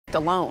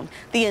Alone,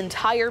 the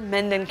entire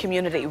Mendon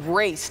community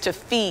raced to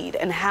feed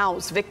and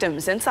house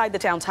victims inside the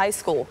town's high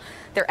school.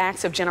 Their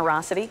acts of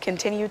generosity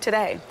continue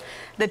today.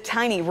 The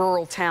tiny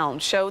rural town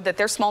showed that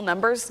their small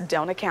numbers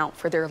don't account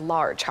for their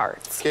large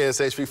hearts.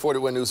 KSHP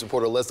 41 News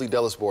reporter Leslie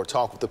Dellisboard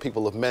talked with the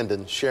people of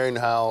Mendon, sharing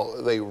how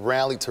they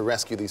rallied to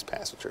rescue these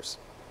passengers.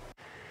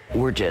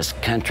 We're just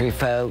country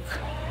folk,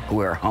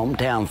 we're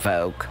hometown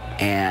folk,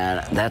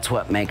 and that's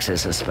what makes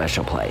us a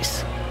special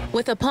place.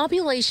 With a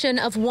population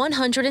of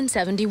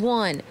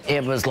 171.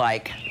 It was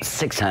like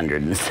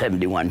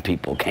 671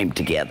 people came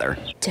together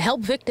To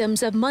help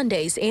victims of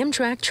Monday's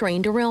Amtrak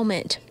train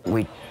derailment.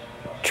 We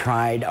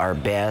tried our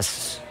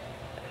best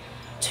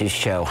to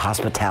show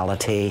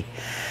hospitality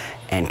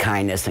and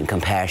kindness and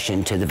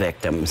compassion to the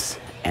victims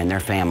and their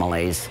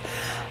families.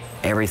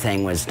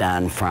 Everything was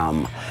done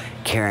from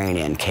carrying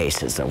in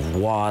cases of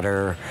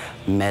water,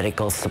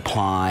 medical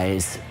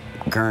supplies,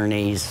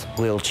 gurneys,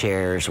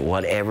 wheelchairs,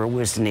 whatever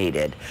was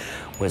needed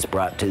was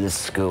brought to the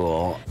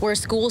school. Where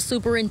school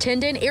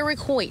superintendent Eric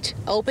Hoyt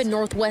opened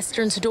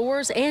Northwestern's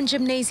doors and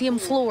gymnasium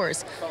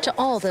floors to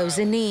all those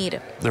in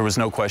need. There was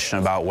no question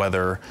about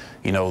whether,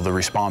 the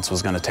response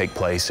was going to take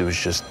place. It was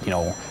just,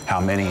 how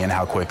many and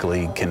how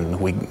quickly can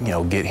we,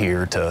 get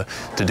here to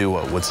do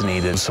what's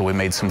needed. So we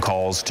made some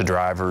calls to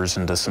drivers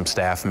and to some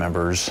staff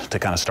members to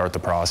kind of start the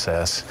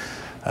process.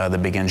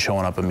 That began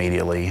showing up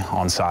immediately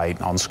on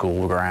site, on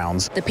school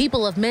grounds. The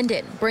people of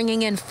Mendon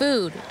bringing in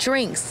food,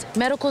 drinks,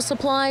 medical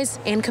supplies,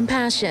 and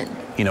compassion.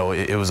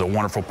 It was a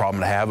wonderful problem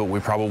to have, but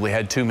we probably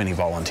had too many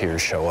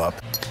volunteers show up.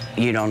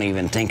 You don't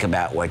even think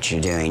about what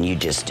you're doing, you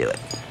just do it.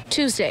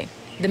 Tuesday,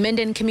 the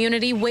Mendon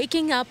community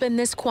waking up in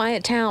this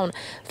quiet town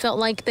felt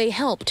like they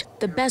helped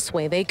the best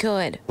way they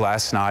could.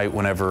 Last night,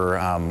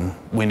 whenever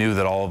we knew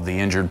that all of the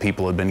injured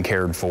people had been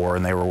cared for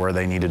and they were where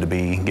they needed to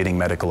be getting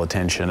medical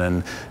attention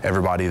and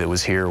everybody that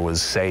was here was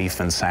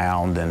safe and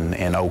sound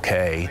and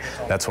okay,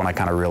 that's when I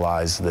kind of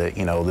realized that,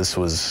 this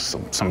was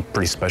some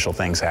pretty special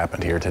things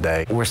happened here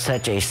today. We're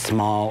such a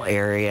small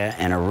area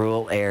and a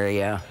rural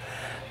area,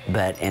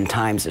 but in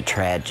times of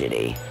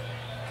tragedy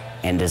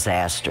and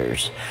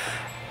disasters,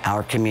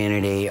 our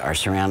community, our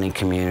surrounding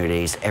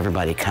communities,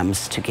 everybody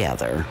comes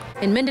together.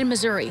 In Mendon,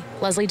 Missouri,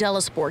 Leslie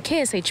Dellisboard,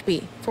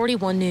 KSHP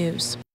 41 News.